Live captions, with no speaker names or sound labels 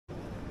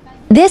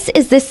This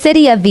is the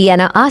city of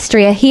Vienna,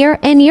 Austria here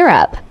in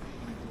Europe.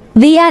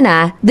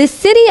 Vienna, the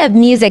city of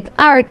music,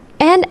 art,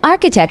 and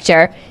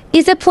architecture,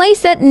 is a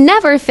place that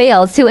never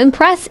fails to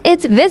impress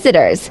its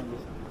visitors.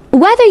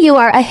 Whether you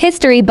are a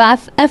history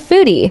buff, a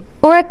foodie,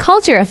 or a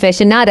culture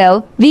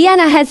aficionado,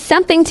 Vienna has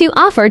something to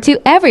offer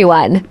to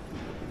everyone.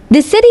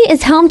 The city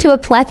is home to a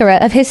plethora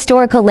of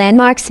historical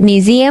landmarks,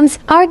 museums,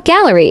 art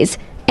galleries,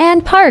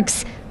 and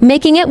parks,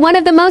 making it one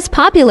of the most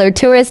popular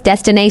tourist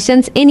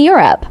destinations in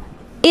Europe.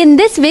 In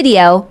this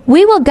video,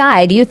 we will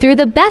guide you through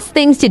the best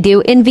things to do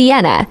in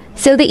Vienna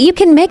so that you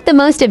can make the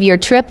most of your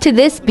trip to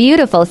this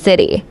beautiful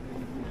city.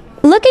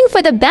 Looking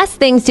for the best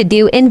things to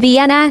do in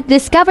Vienna,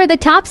 discover the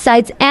top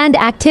sites and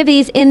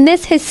activities in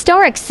this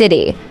historic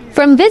city,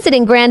 from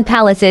visiting grand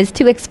palaces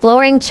to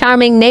exploring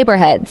charming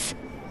neighborhoods.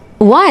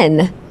 1.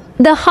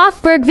 The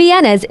Hofburg,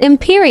 Vienna's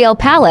Imperial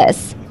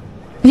Palace.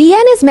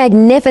 Vienna's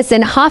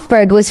magnificent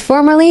Hofburg was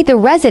formerly the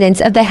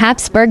residence of the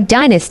Habsburg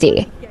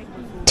dynasty.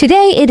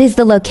 Today, it is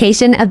the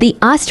location of the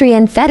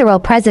Austrian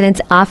Federal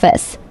President's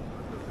office.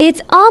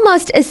 It's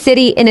almost a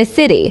city in a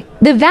city.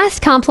 The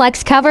vast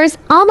complex covers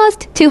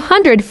almost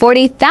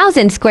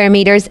 240,000 square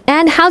meters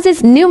and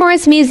houses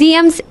numerous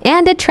museums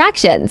and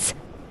attractions.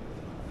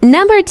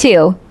 Number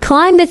 2.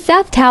 Climb the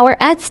South Tower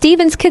at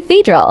Stephen's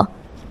Cathedral.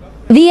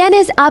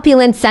 Vienna's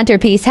opulent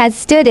centerpiece has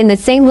stood in the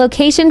same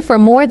location for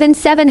more than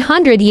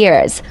 700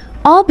 years,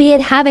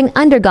 albeit having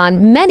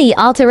undergone many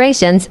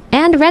alterations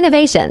and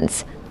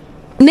renovations.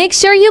 Make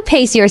sure you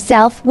pace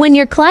yourself when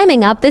you're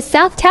climbing up the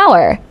South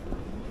Tower.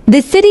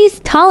 The city's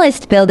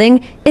tallest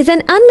building is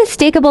an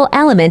unmistakable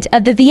element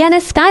of the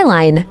Vienna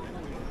skyline.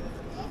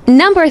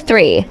 Number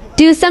 3.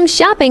 Do some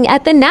shopping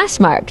at the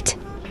Naschmarkt.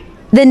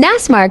 The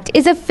Naschmarkt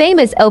is a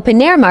famous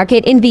open-air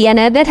market in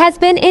Vienna that has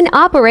been in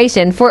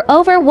operation for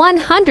over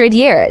 100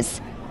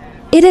 years.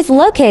 It is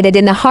located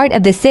in the heart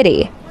of the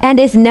city and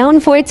is known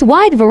for its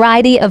wide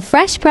variety of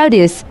fresh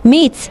produce,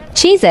 meats,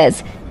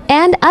 cheeses,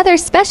 and other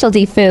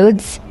specialty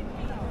foods.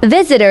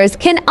 Visitors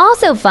can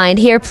also find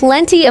here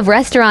plenty of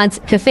restaurants,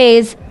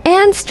 cafes,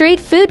 and street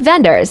food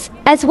vendors,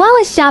 as well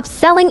as shops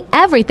selling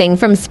everything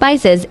from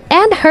spices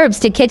and herbs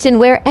to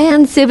kitchenware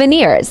and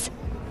souvenirs.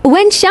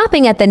 When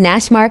shopping at the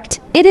Naschmarkt,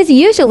 it is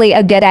usually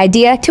a good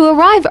idea to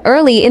arrive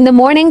early in the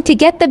morning to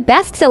get the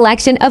best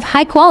selection of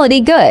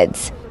high-quality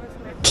goods.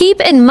 Keep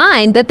in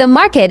mind that the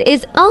market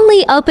is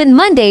only open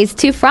Mondays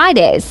to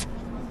Fridays.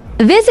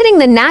 Visiting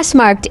the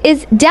Naschmarkt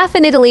is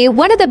definitely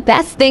one of the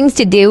best things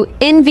to do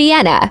in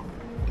Vienna.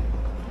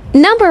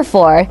 Number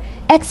 4.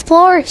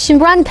 Explore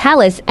Schönbrunn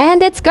Palace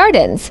and its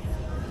gardens.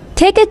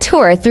 Take a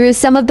tour through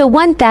some of the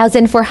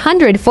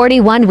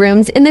 1,441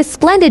 rooms in the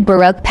splendid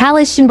Baroque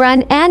Palace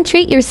Schönbrunn and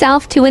treat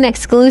yourself to an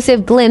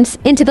exclusive glimpse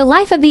into the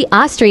life of the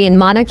Austrian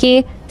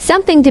monarchy,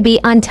 something to be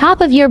on top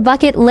of your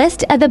bucket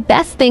list of the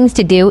best things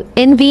to do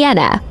in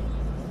Vienna.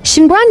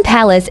 Schönbrunn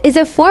Palace is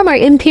a former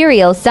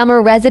imperial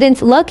summer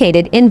residence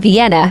located in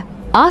Vienna,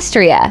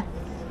 Austria.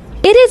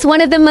 It is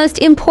one of the most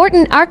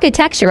important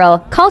architectural,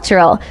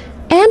 cultural,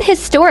 and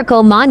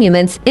historical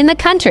monuments in the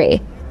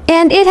country,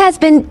 and it has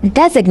been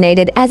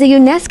designated as a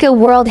UNESCO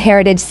World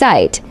Heritage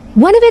Site.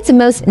 One of its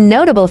most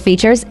notable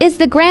features is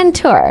the Grand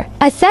Tour,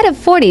 a set of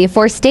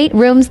 44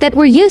 staterooms that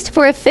were used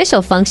for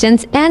official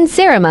functions and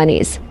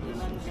ceremonies.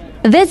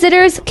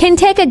 Visitors can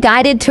take a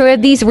guided tour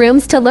of these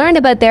rooms to learn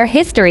about their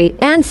history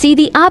and see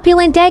the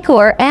opulent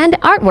decor and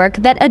artwork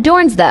that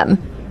adorns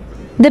them.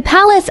 The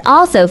palace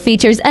also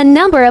features a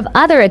number of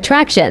other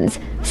attractions,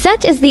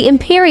 such as the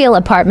imperial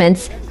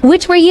apartments,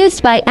 which were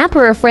used by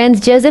Emperor Franz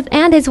Joseph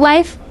and his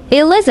wife,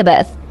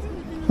 Elizabeth.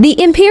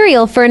 The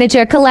Imperial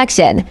Furniture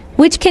Collection,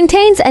 which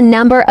contains a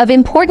number of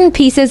important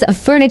pieces of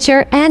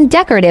furniture and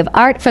decorative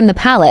art from the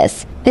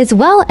palace, as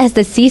well as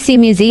the CC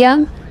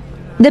Museum.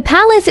 The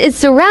palace is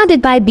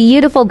surrounded by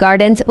beautiful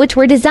gardens which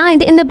were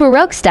designed in the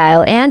Baroque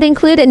style and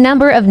include a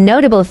number of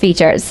notable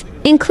features,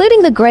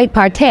 including the Great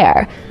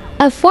Parterre,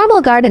 a formal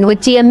garden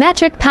with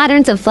geometric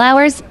patterns of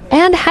flowers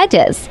and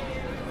hedges.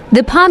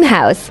 The Palm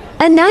House,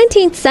 a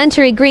 19th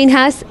century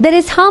greenhouse that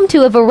is home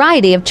to a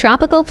variety of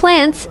tropical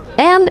plants,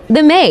 and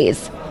the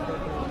maze.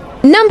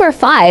 Number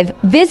 5.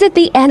 Visit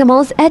the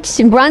animals at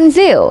Schönbrunn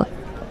Zoo.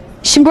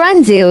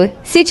 Schönbrunn Zoo,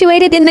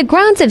 situated in the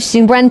grounds of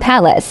Schönbrunn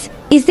Palace,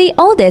 is the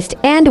oldest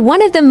and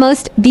one of the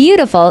most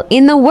beautiful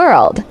in the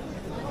world.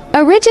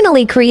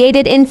 Originally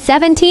created in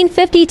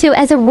 1752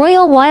 as a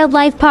royal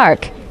wildlife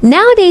park,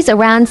 nowadays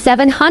around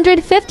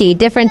 750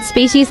 different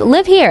species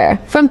live here,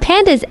 from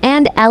pandas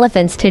and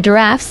elephants to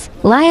giraffes,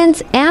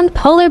 lions, and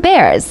polar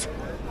bears.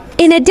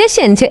 In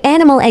addition to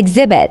animal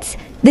exhibits,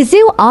 the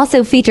zoo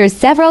also features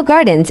several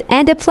gardens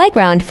and a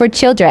playground for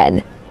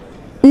children.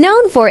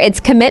 Known for its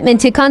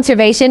commitment to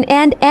conservation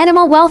and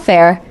animal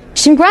welfare,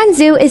 Schönbrunn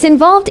Zoo is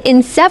involved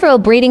in several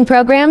breeding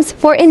programs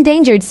for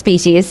endangered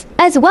species,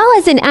 as well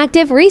as in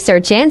active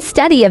research and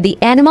study of the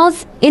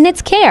animals in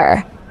its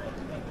care.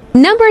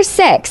 Number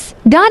 6.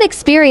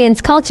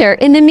 Experience culture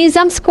in the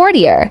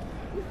Museumsquartier.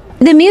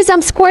 The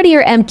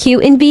Museumsquartier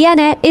MQ in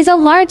Vienna is a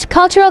large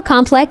cultural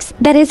complex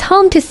that is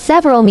home to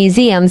several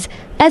museums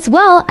as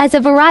well as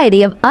a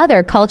variety of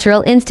other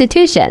cultural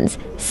institutions,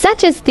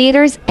 such as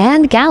theaters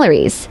and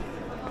galleries.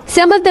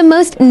 Some of the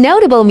most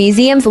notable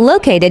museums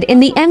located in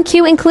the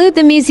MQ include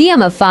the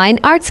Museum of Fine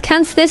Arts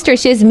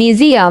Kunsthistorisches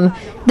Museum,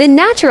 the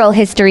Natural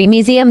History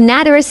Museum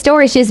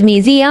Naturhistorisches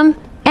Museum,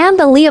 and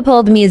the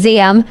Leopold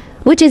Museum,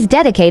 which is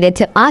dedicated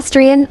to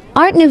Austrian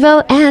Art Nouveau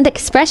and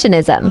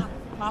Expressionism.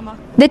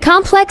 The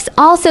complex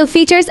also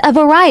features a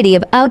variety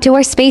of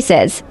outdoor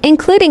spaces,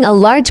 including a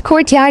large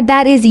courtyard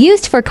that is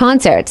used for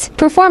concerts,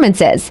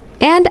 performances,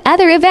 and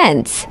other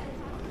events.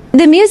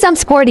 The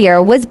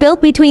Museumsquartier was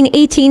built between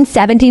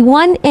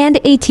 1871 and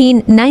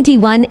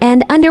 1891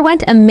 and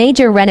underwent a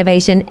major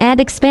renovation and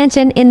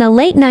expansion in the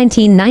late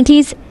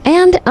 1990s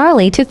and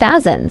early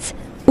 2000s,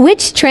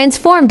 which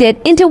transformed it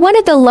into one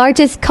of the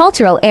largest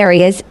cultural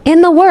areas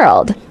in the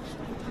world.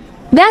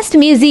 Best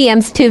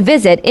museums to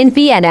visit in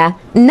Vienna.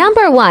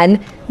 Number 1.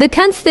 The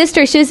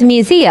Kunsthistorisches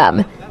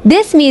Museum.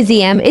 This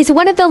museum is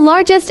one of the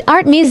largest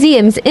art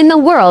museums in the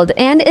world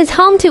and is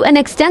home to an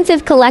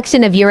extensive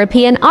collection of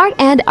European art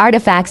and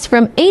artifacts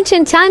from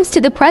ancient times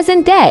to the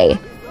present day.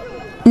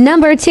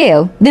 Number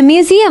 2. The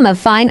Museum of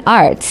Fine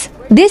Arts.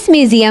 This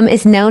museum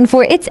is known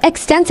for its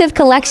extensive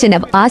collection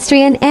of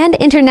Austrian and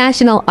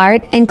international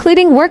art,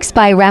 including works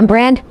by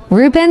Rembrandt,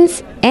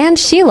 Rubens, and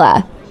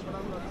Schiele.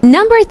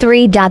 Number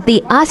 3.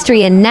 The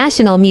Austrian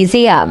National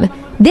Museum.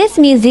 This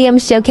museum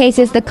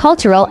showcases the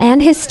cultural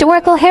and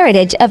historical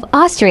heritage of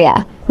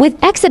Austria,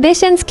 with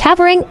exhibitions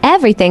covering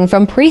everything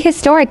from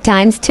prehistoric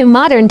times to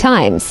modern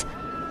times.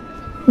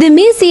 The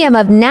Museum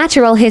of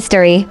Natural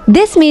History.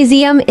 This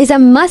museum is a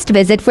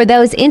must-visit for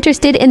those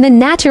interested in the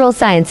natural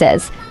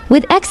sciences,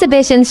 with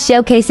exhibitions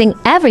showcasing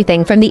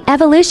everything from the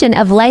evolution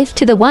of life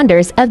to the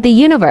wonders of the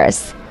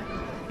universe.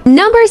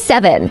 Number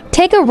 7.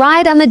 Take a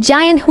ride on the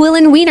giant wheel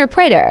in Wiener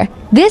Prater.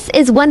 This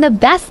is one of the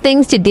best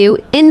things to do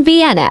in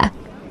Vienna.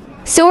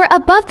 Soar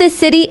above the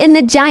city in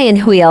the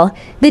giant wheel.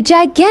 The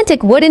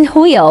gigantic wooden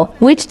wheel,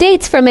 which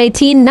dates from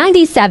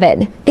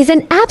 1897, is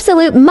an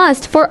absolute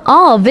must for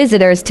all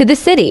visitors to the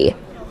city.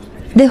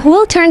 The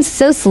wheel turns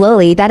so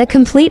slowly that a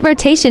complete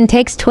rotation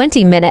takes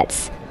 20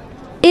 minutes.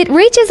 It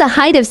reaches a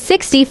height of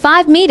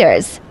 65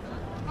 meters.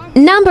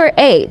 Number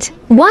 8.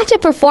 Watch a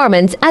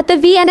performance at the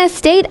Vienna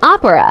State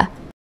Opera.